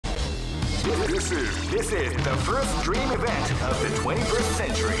This is the first dream event of the 21st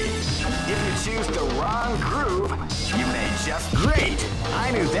century. If you choose the wrong groove, you may just... Great!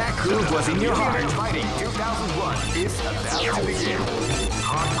 I knew that groove was in your heart. Fighting 2001 is about to begin.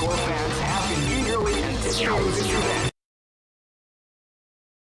 Hardcore fans have been eagerly anticipating this event.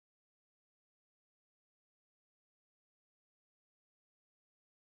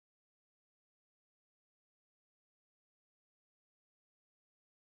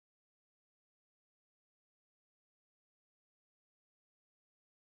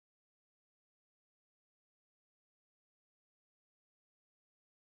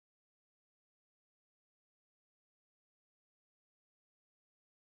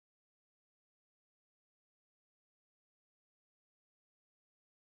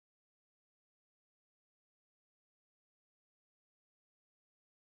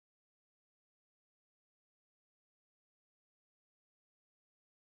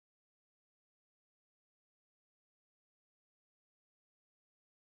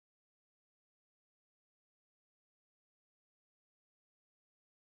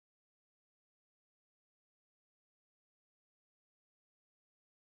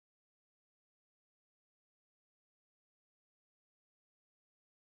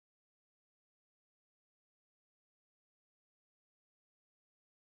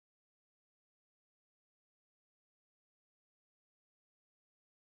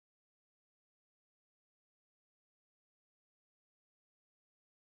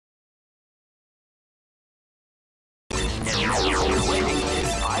 Training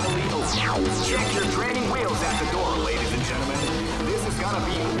is finally over. Check your training wheels at the door, ladies and gentlemen. This is gonna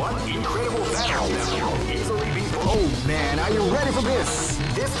be one incredible battle that will easily be fought. Oh man, are you ready for this?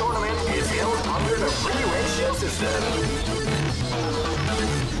 This tournament is held under the free ratio system.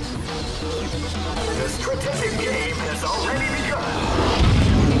 The strategic game has already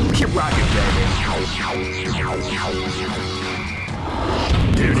begun. Keep rocking, baby.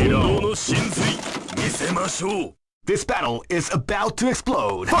 This battle is about to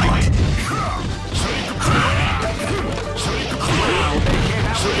explode. Fight!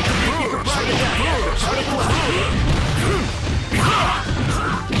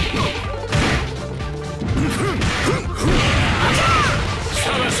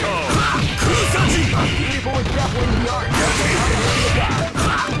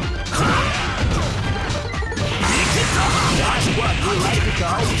 That's what we like to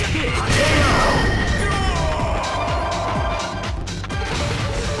call KO!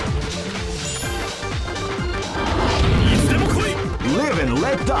 Live and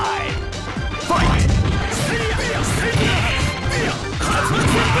let die. Fight!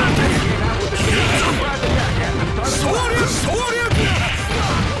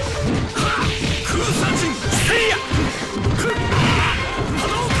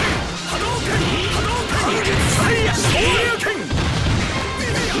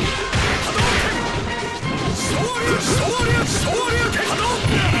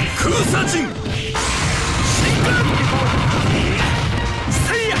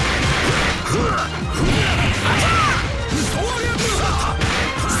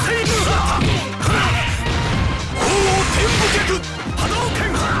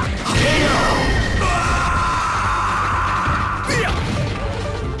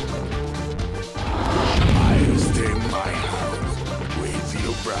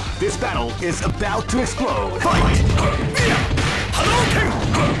 This battle is about to explode. Fight! Hadouken!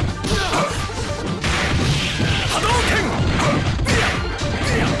 Hadouken!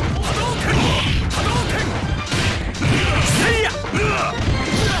 Hadouken! Hadouken! Seiya!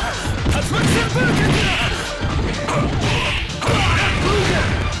 Tatsumaki Hadouken!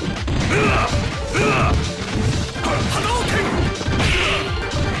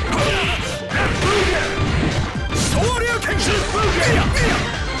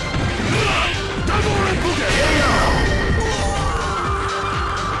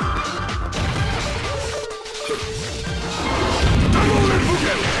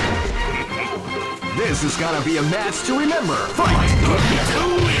 This is gonna be a match to remember. Fight!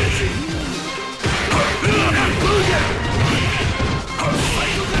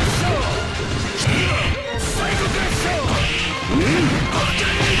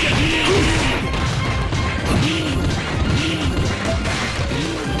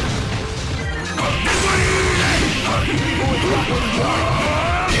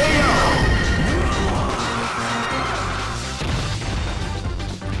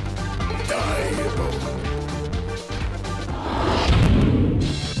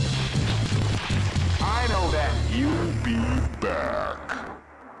 I know that you'll be back.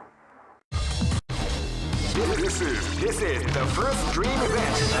 This is the first dream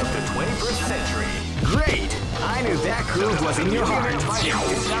event of the 20th 21st century. Great! I knew that groove was in your heart. Fighting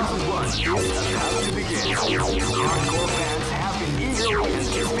 2001 is about to begin. Hardcore fans have been eagerly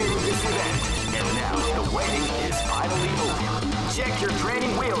anticipating this event, and now the waiting is finally over. Check your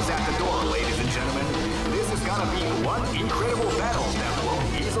training wheels at the door, ladies and gentlemen. This is gonna be one incredible battle that won't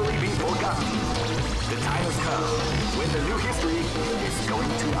easily be forgotten. The time has come when the new history is going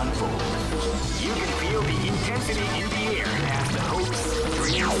to unfold. You can feel the intensity in the air as the hopes,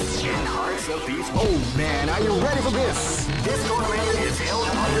 dreams, and hearts of these. Oh man, are you ready for this? This tournament is held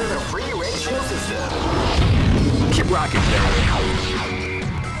under the free ratio system. Keep rocking, baby.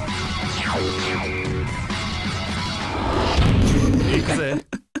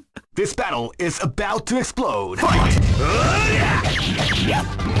 This battle is about to explode. Fight!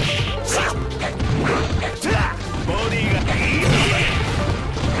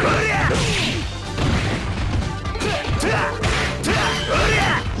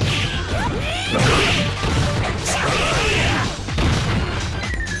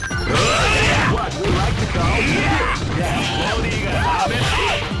 What we like to call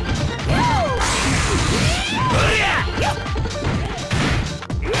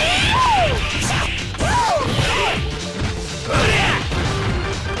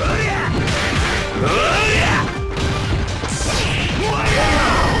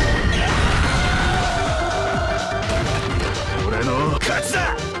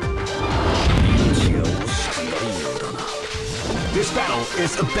This battle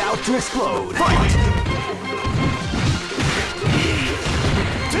is about to explode. Fight!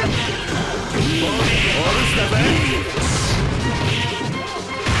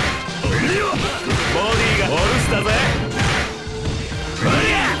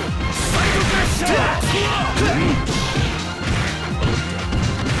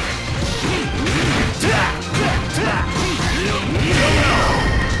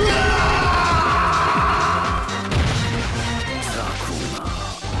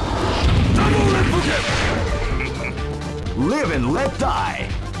 Live and let die.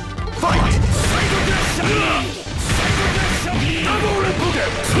 Fight!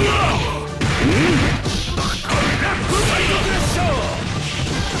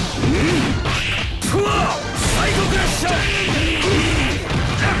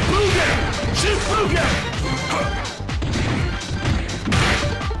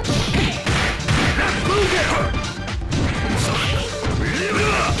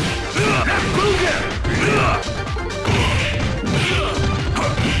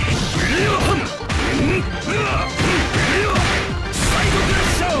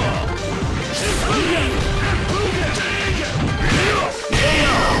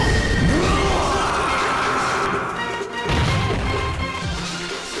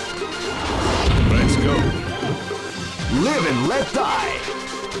 Live and let die.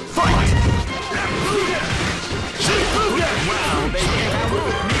 Fight! Wow, they can't have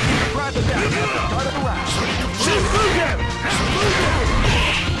room. Right the down at the start of the round.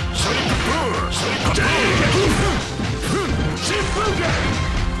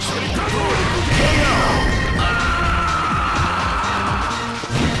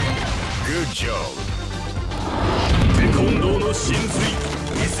 Good job.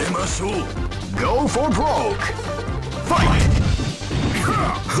 Go for broke. Fight!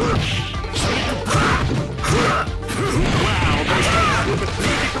 Wow, they start with a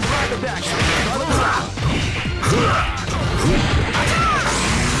big right attack.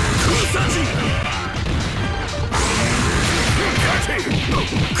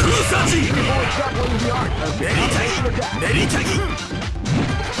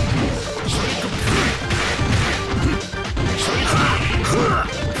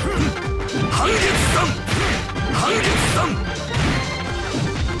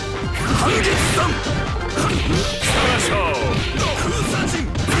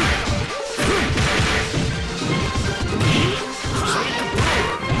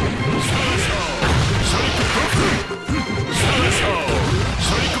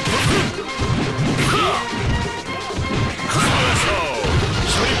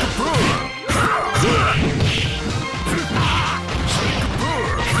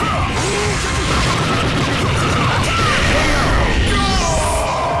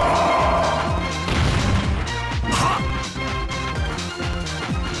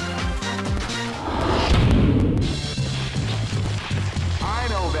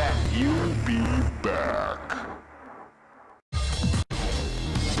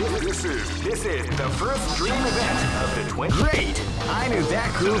 This is the first dream event of the 20. Great! I knew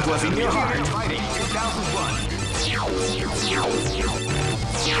that groove was in your heart. Fighting 2001.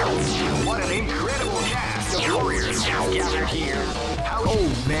 What an incredible cast of warriors gathered here.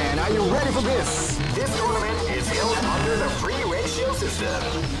 Oh man, are you ready for this? This tournament is held under the free ratio system.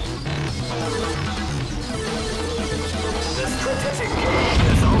 The strategic game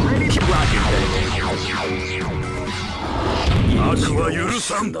is already rocking.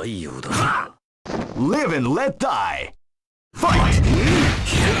 Live and let die. Fight!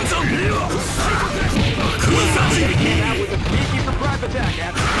 Came out with a sneaky surprise attack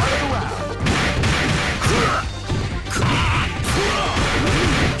at the start of the round.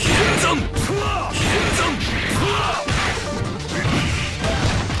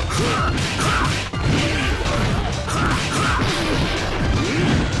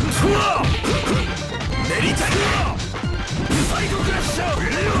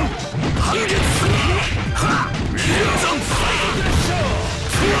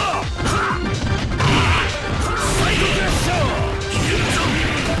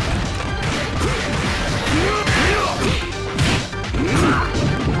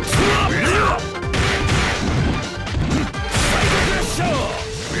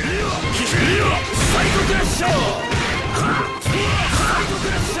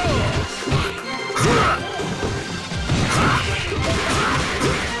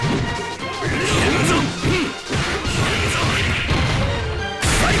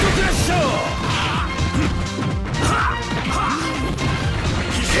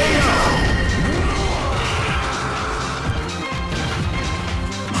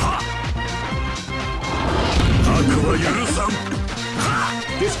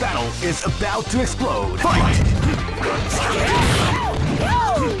 This battle is about to explode. Fight!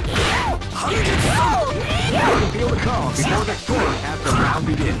 Feel the calm before the storm as the round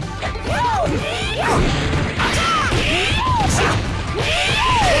begins.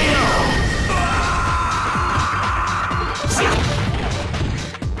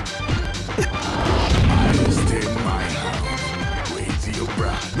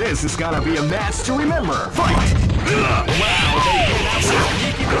 This is gonna be a match to remember. Fight! Wow, they came out with a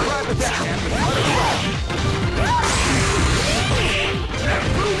sneaky surprise attack at the start of the round.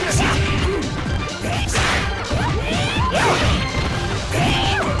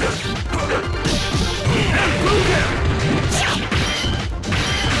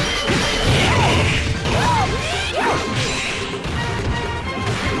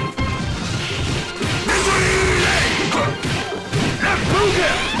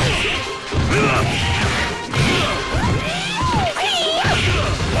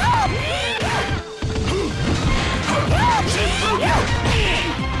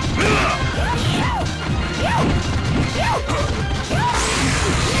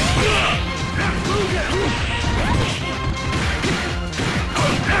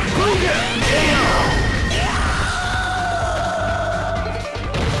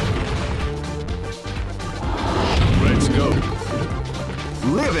 Let's go.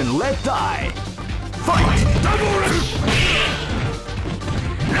 Live and let die. Fight!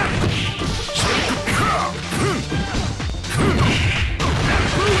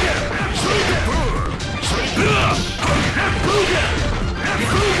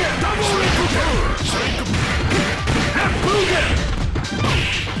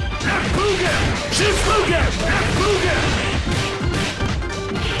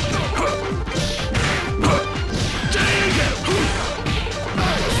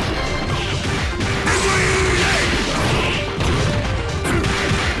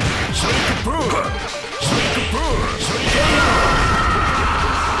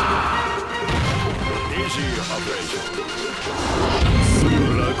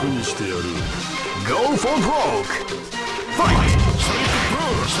 Go for broke! Fight!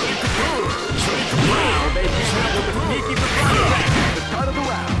 Wow, they came out with a sneaky surprise attack at the start of the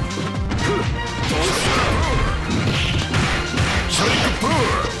round.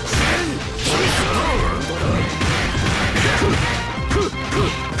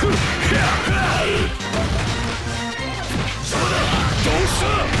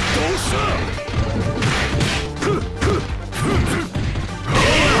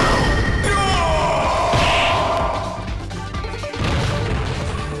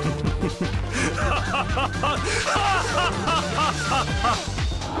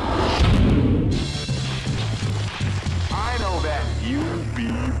 I know that you'll be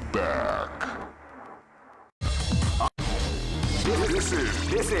back.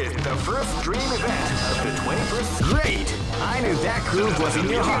 This is the first dream event of the 21st. Great! I knew that groove was in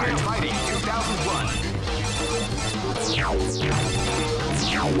your heart. Fighting 2001.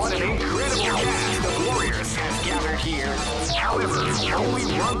 What an incredible cast of warriors has gathered here. However, only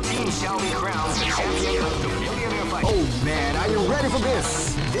one team shall be crowned the champion of the Millionaire Fight. Oh man, are you ready for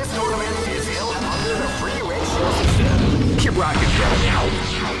this? This tournament is held under the free ratio system. Keep rocking,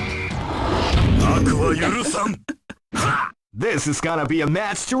 bro. 許さん。 This is gonna be a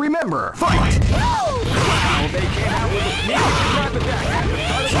match to remember. Fight! Wow, they came out with a sneaky surprise attack at the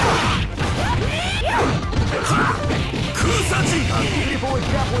start of the round. 空殺人。 A beautiful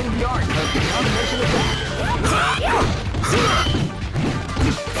example in the art of the combination attack.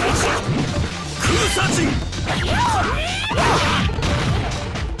 空殺人。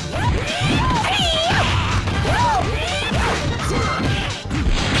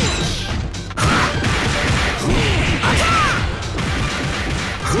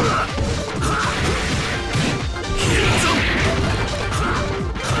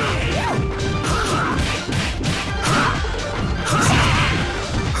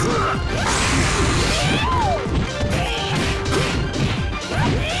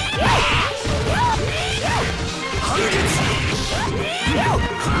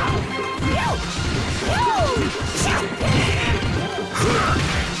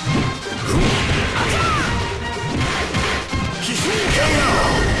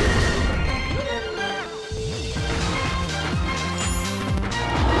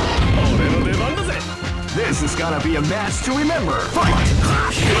 This is gonna be a match to remember. Fight!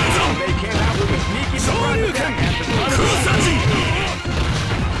 Wow, they came out with a sneaky surprise attack at the start of the round.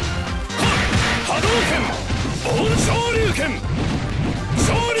 波動拳。オール昇竜拳。昇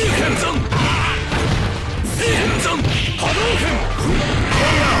竜拳ゾン。天ゾン。波動拳。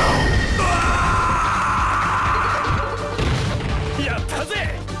やったぜ。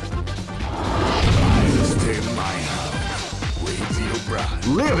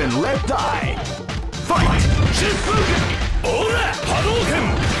 Live and let die. Fight! オーラ波動拳。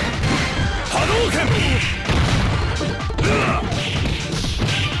波動拳。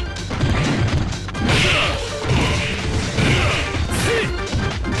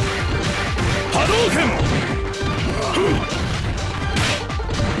 波動拳。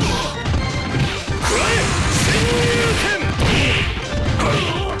くらえ。潜入拳。竜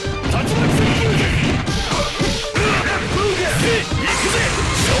巻旋風拳。行くぜ。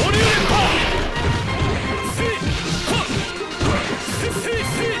昇竜連覇。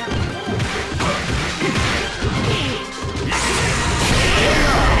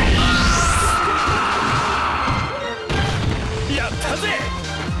 やったぜ。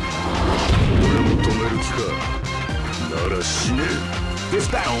 This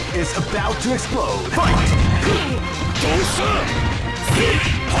battle is about to explode. Fight! どうした。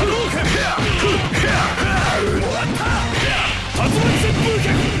波動拳。終わった。竜巻旋風拳。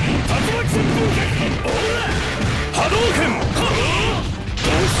竜巻旋風拳。オーラ波動拳。ど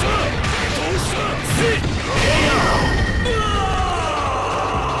うした。どうした。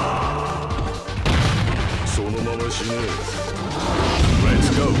そのまま死ね。Let's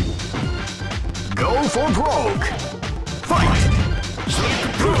go. Go for broke. Fight!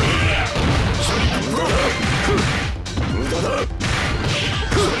 無駄だ。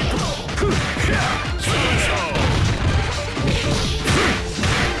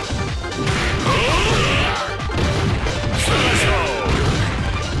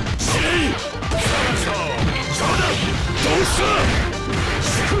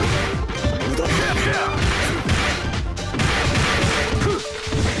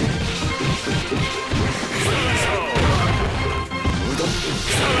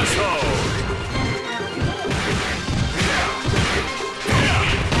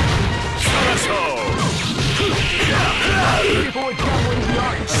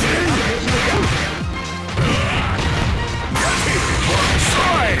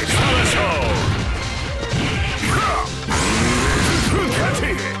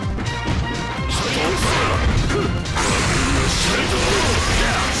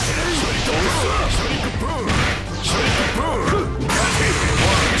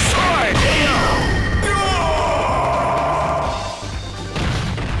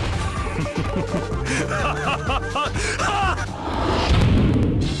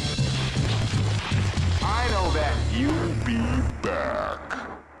 I know that you'll be back.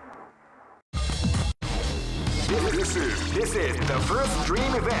 This is the first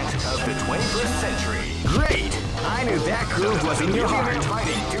dream event of the 21st century. Great! I knew that groove was in your heart.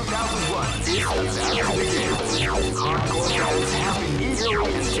 Fighting 2001 is about to begin. Hardcore fans have been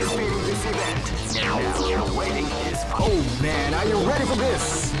eagerly anticipating this event. Now the waiting is... Oh man, are you ready for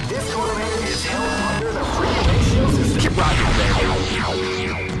this? This tournament is held under the free ratio system. Keep rocking, baby.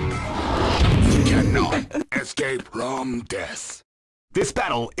 You cannot escape from death. This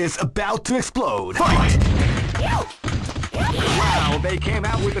battle is about to explode. Fight! Wow, they came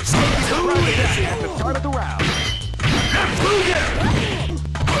out with a sneaky surprise attack at the start of the round.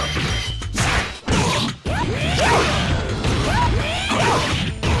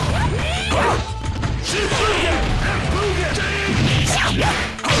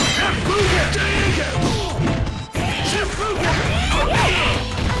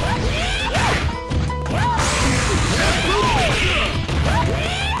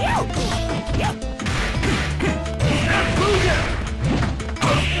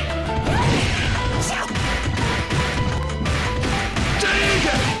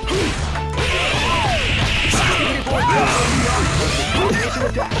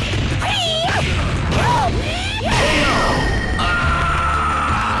 attack.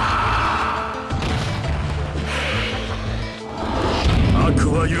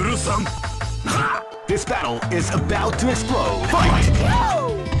 This battle is about to explode. Fight!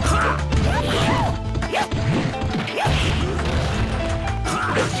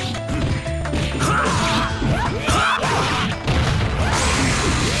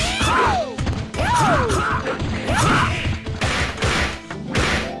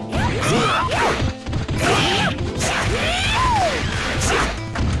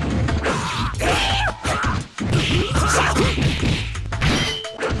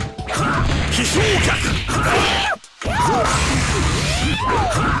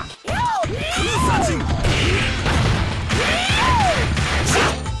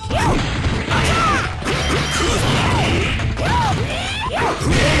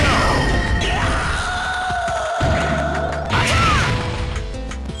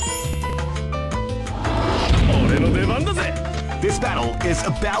 This battle is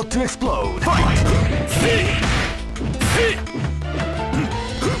about to explode. Fight!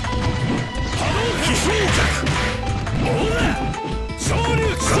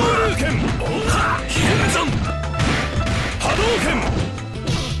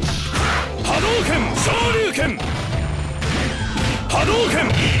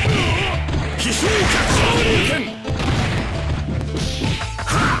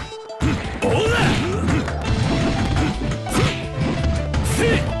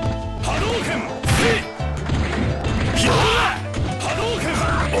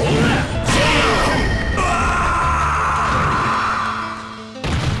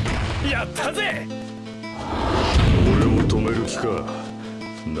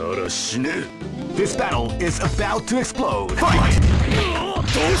 This battle is about to explode. Fight!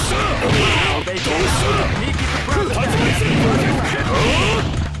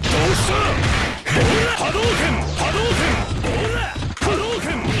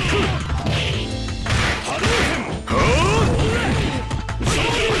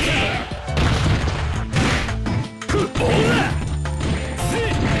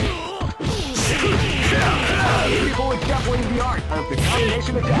 People with definitely the art of the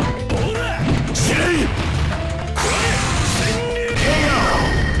combination attack.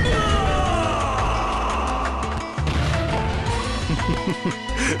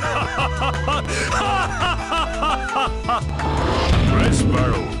 Press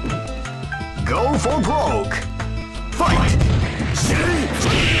barrel. Go for broke. Fight!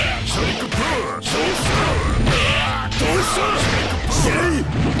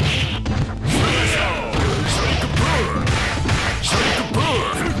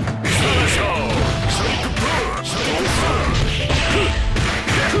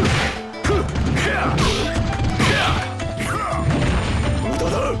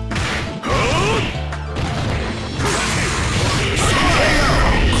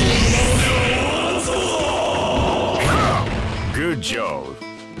 Good job.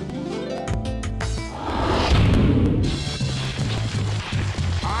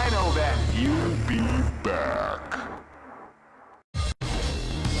 I know that you'll be back.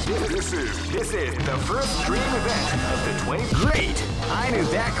 This is the first dream event of the 20. Great! I knew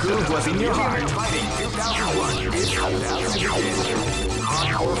that groove was in your heart. Fighting 2001 is about to begin.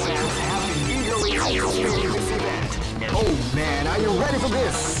 Hardcore fans have been eagerly anticipating this event. Oh man, are you ready for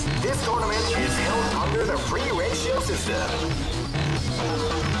this? This tournament is held under the free ratio system.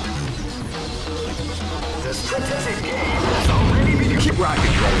 The strategic game has already begun. Keep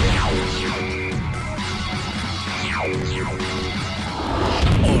rocking.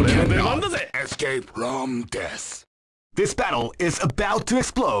 Escape from death. This battle is about to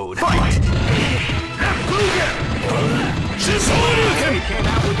explode. Fight! He came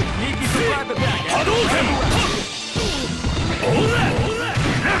out with a sneaky surprise attack. Hadouken!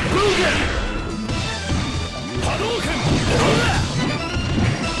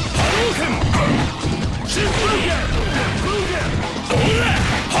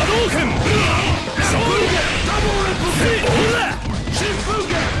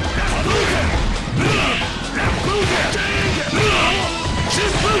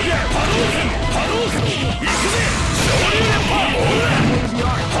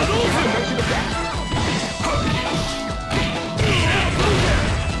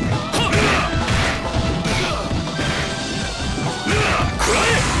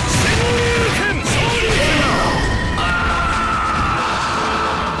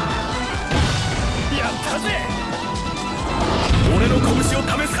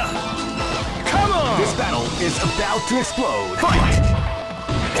 This battle is about to explode. Fight!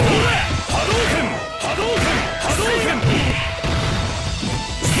 Hadouken! Hadouken! Hadouken!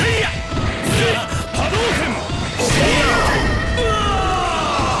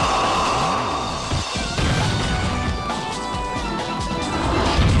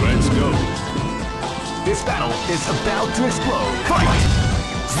 to explode. Fight!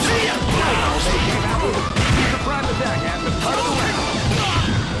 Now they came out with a surprise attack at the start of the round.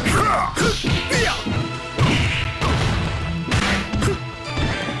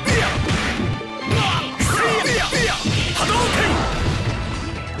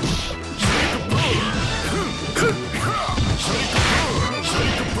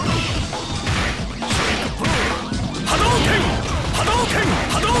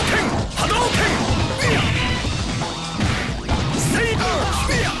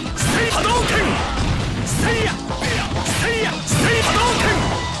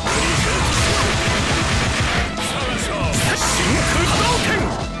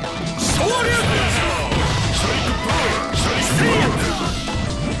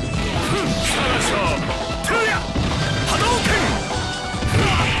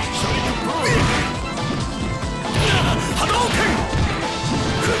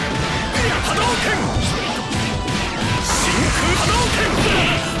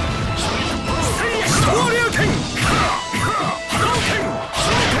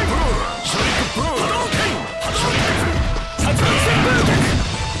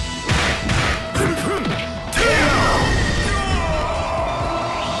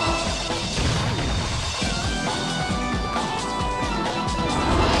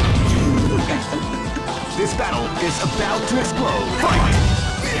 This battle is about to explode. Fight!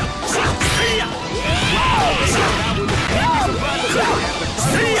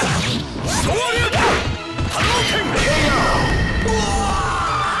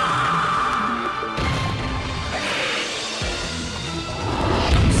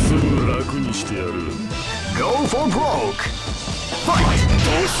 Go for broke. Fight!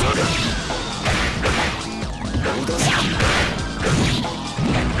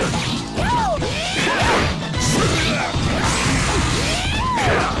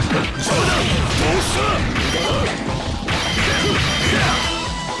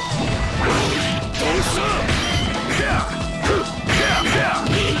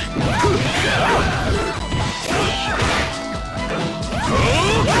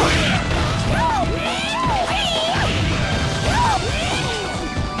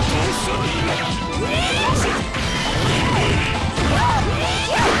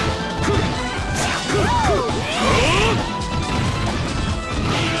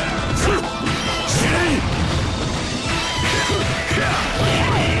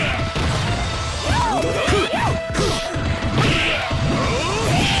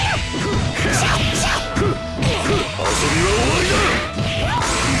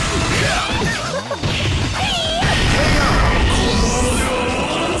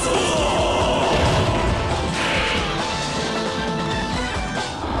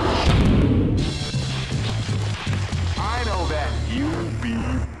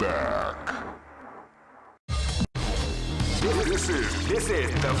 This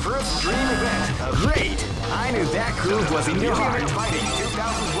is the first dream event of Great! I knew that groove was in your heart. Fighting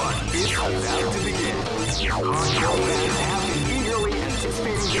 2001 is about to begin. Hardcore fans have been eagerly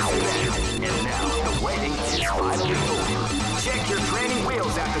anticipating this event, and now the waiting is finally over. Check your training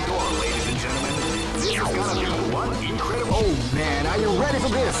wheels at the door, ladies and gentlemen. This is gonna be one incredible... Oh man, are you ready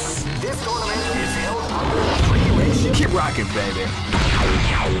for this? This tournament is held under the free ratio. Keep rocking, baby.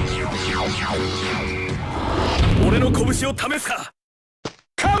 俺の拳を試すか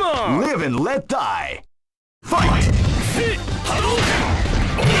Come on! Live and let die! Fight!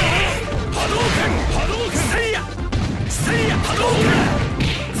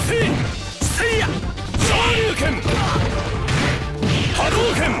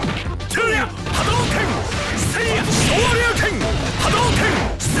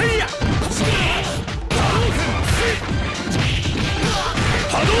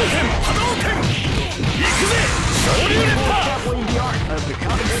 The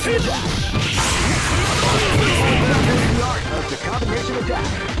combination attack. The art of the combination attack.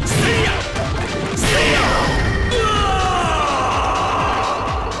 See ya! See ya!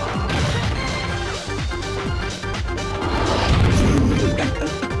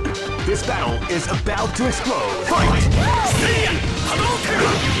 This battle is about to explode. Fight! See ya! Hadouken!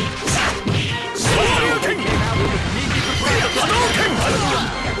 Hadouken!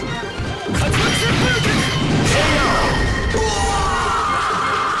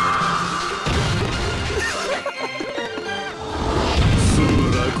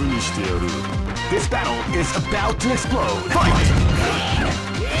 This battle is about to explode. Fight!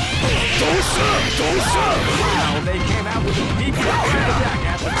 Wow, they came out with a deep attack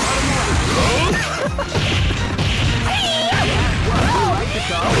at the bottom of the what we like to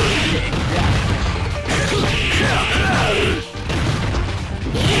call big death.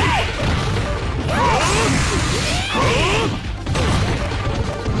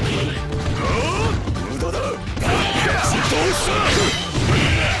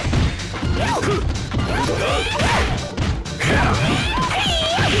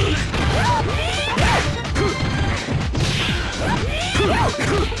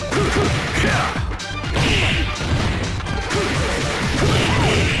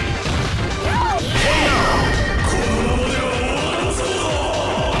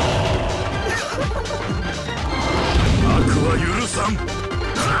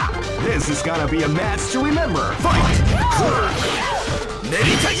 This is gonna be a match to remember. Fight!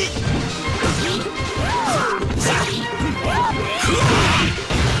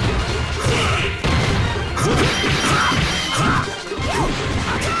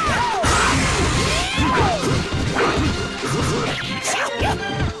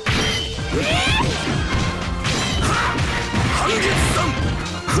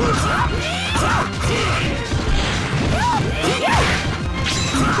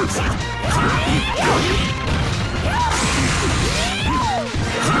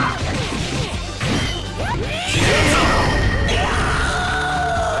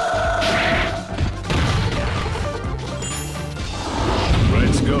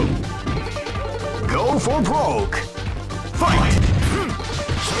 Let's go. Go for broke. Fight!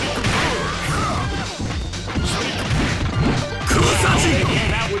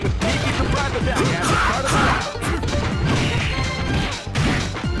 And out with the peak, you can ride the down as a part of the round.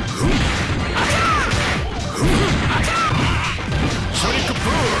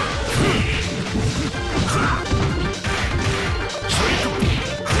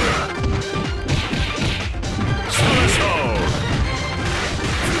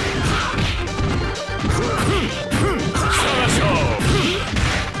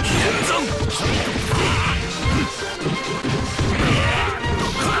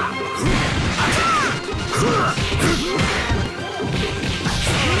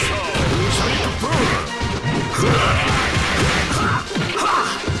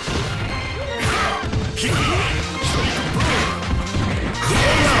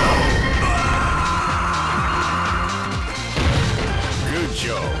 Good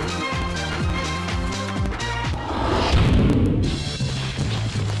job.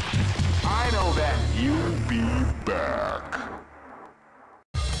 I know that. You'll be back.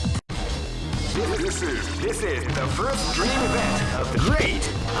 This is the first dream event of the great.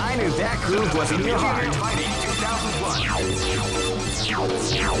 I knew that groove was in your heart. Fighting 2001.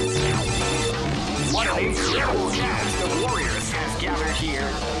 What an incredible cast of warriors has gathered here.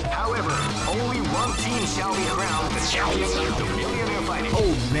 However, only one team shall be crowned the champion of the Millionaire Fighting.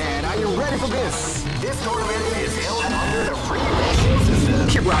 Oh man, are you ready for this? This tournament is held under the free ratio system.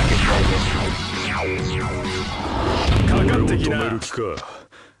 Keep rocking. かかってきな。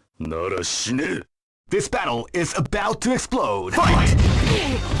なら死ね。 This battle is about to explode. Fight!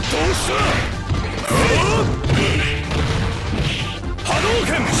 どうした波動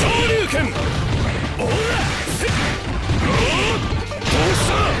拳昇竜拳おらせどうし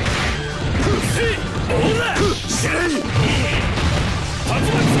たせおらしれい竜巻旋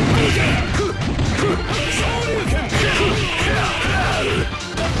風拳昇竜拳昇竜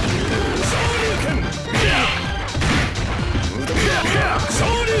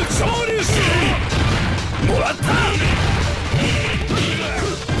もらった波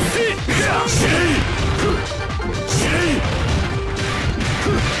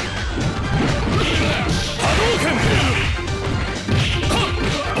動拳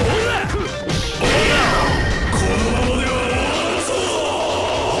おらこのままでは終わるぞ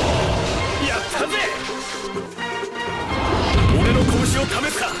やったぜ俺の拳を試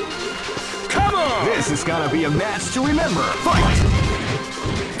すか Come on! This is gonna be a match to remember. Fight!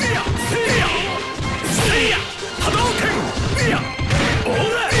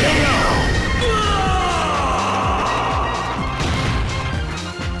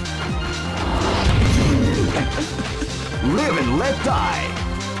 Live and let die.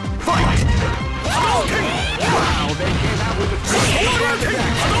 Fight! Wow, they came out with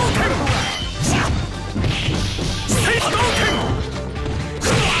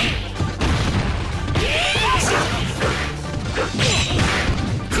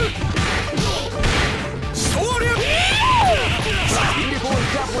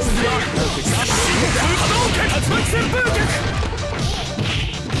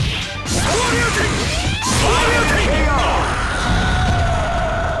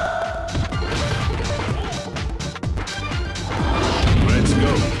Let's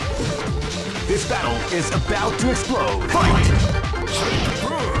go. This battle is about to explode. Fight!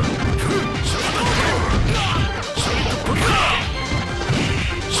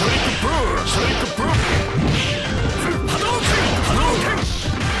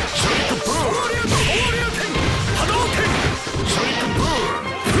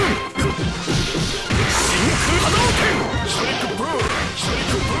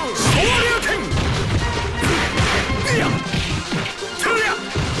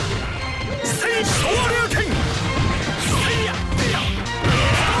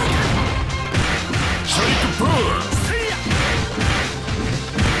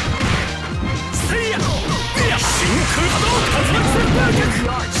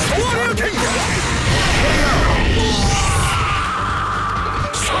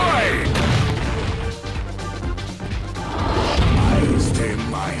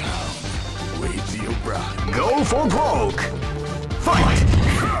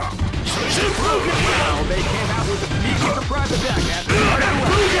 He surprise attack at the start of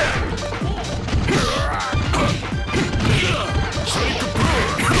the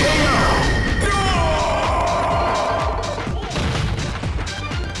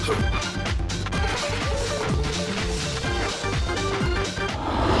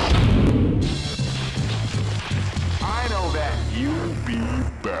I know that you'll be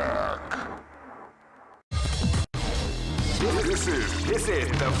back. This is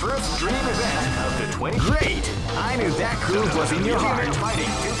the first dream event of the 20. Great! I knew that groove was in your heart. Fighting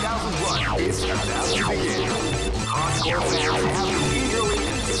 2001 is about to begin. Hardcore fans have been eagerly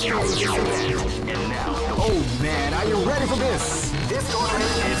anticipating this event. And now, oh man, are you ready for this? This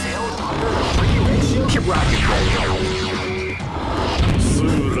tournament is held under the free ratio. Keep rocking, baby.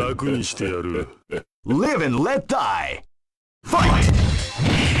 Live and let die. Fight!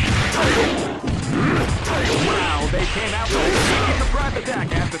 Wow, they came out with a surprise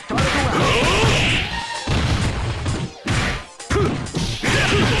attack at the start of the round.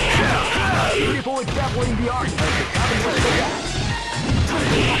 People exampling the art of the combination attack.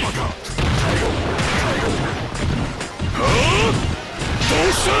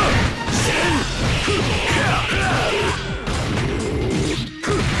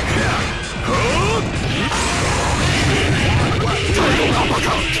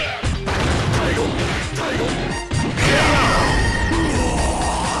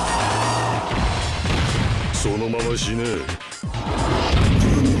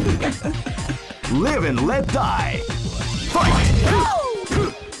 Live and let die. Fight!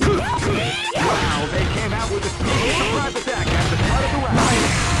 Wow, they came out with a surprise attack at the start of the round.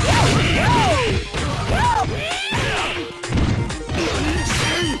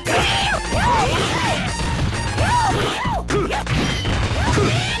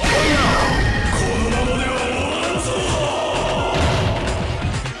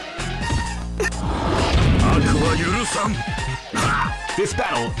 This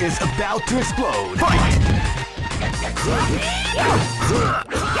battle is about to explode. Fight!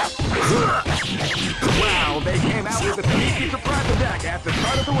 Wow, they came out with a sneaky surprise attack at the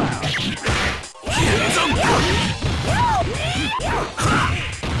start of the round.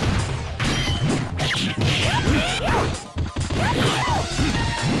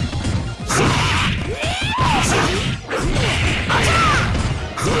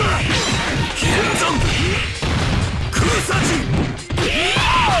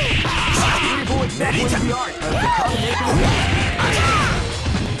 Exactly the art of the combination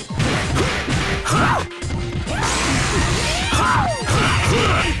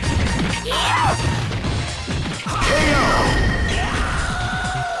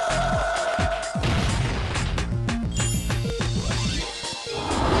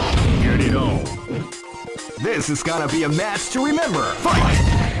Get it on. This is gonna be a match to remember.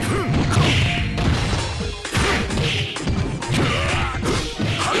 Fight!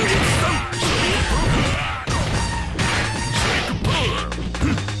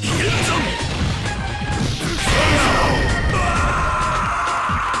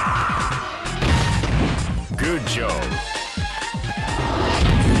 Good job.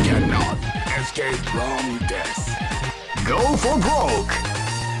 You cannot escape from death. Go for broke.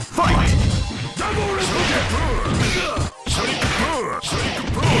 Fight! Double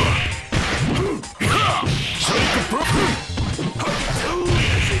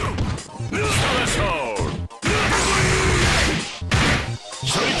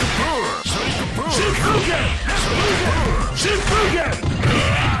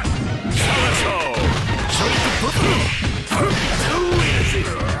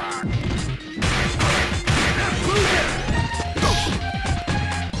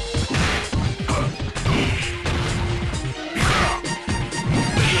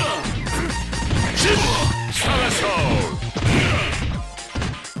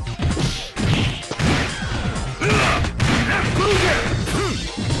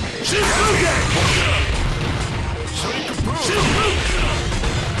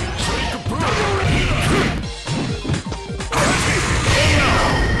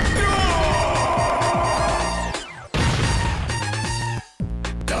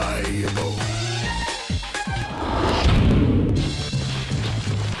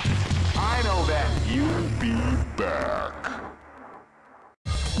I know that you'll be back.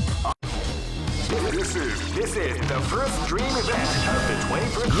 This is the first dream event of the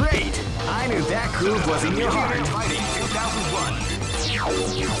 21st. Great! I knew that groove was in your heart. Fighting 2001.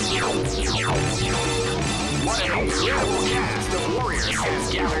 What an incredible cast of warriors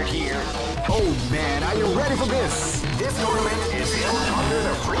has gathered here. Oh man, are you ready for this? This tournament is held under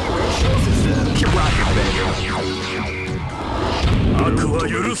the free ratio system. Keep rocking, baby. 悪は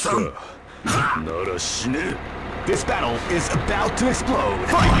許さん。なら死ね。This battle is about to explode.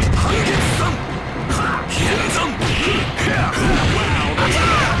 Fight! Wow,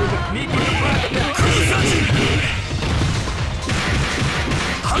 that's with a sneak in the front.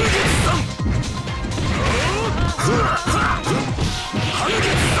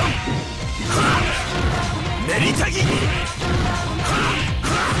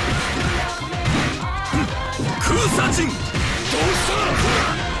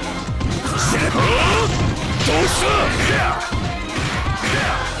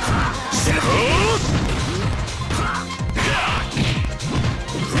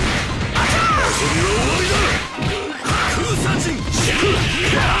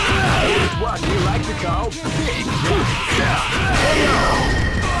 What you like to call big.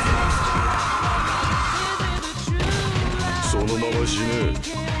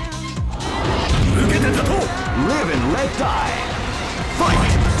 Live and let die.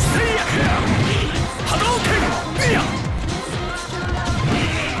 Fight! Hadouken!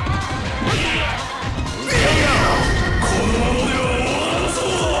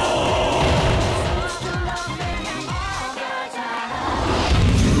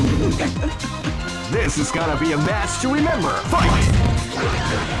 This is gonna be a match to remember. Fight!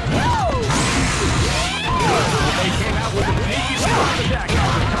 They came out with a sneaky attack at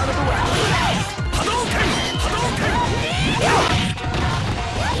the start of the round. Hadouken! Hadouken! Hadouken!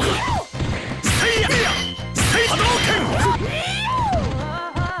 Shoryuken! Hadouken!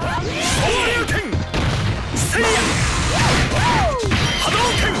 Shoryuken!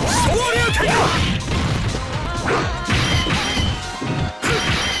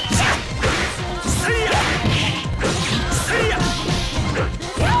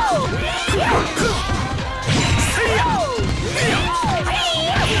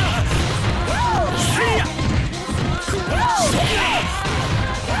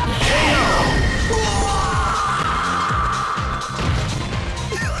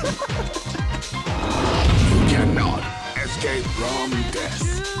 From death.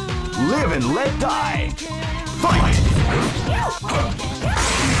 Live and let die. Fight!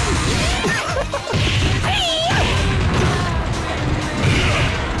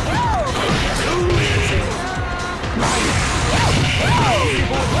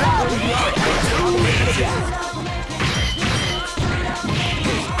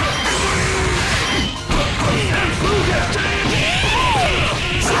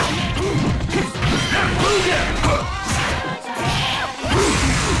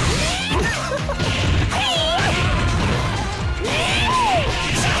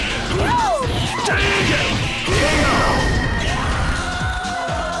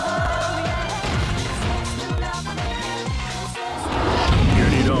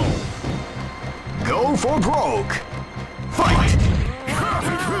 Go for broke. Fight!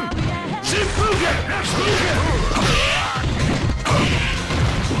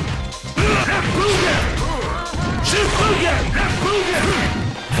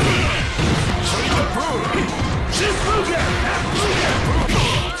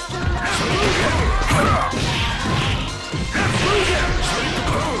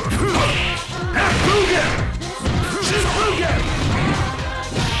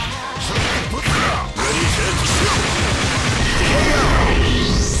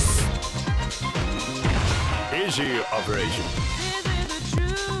 Easy operation.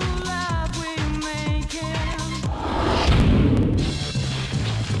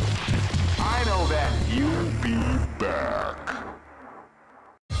 I know that you'll be back.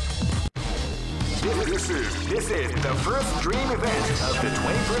 This is the first dream event of the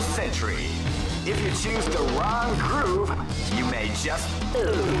 21st century. If you choose the wrong groove, you may just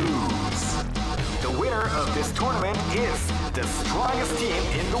lose. The winner of this tournament is the strongest team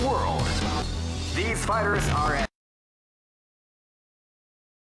in the world. These fighters are at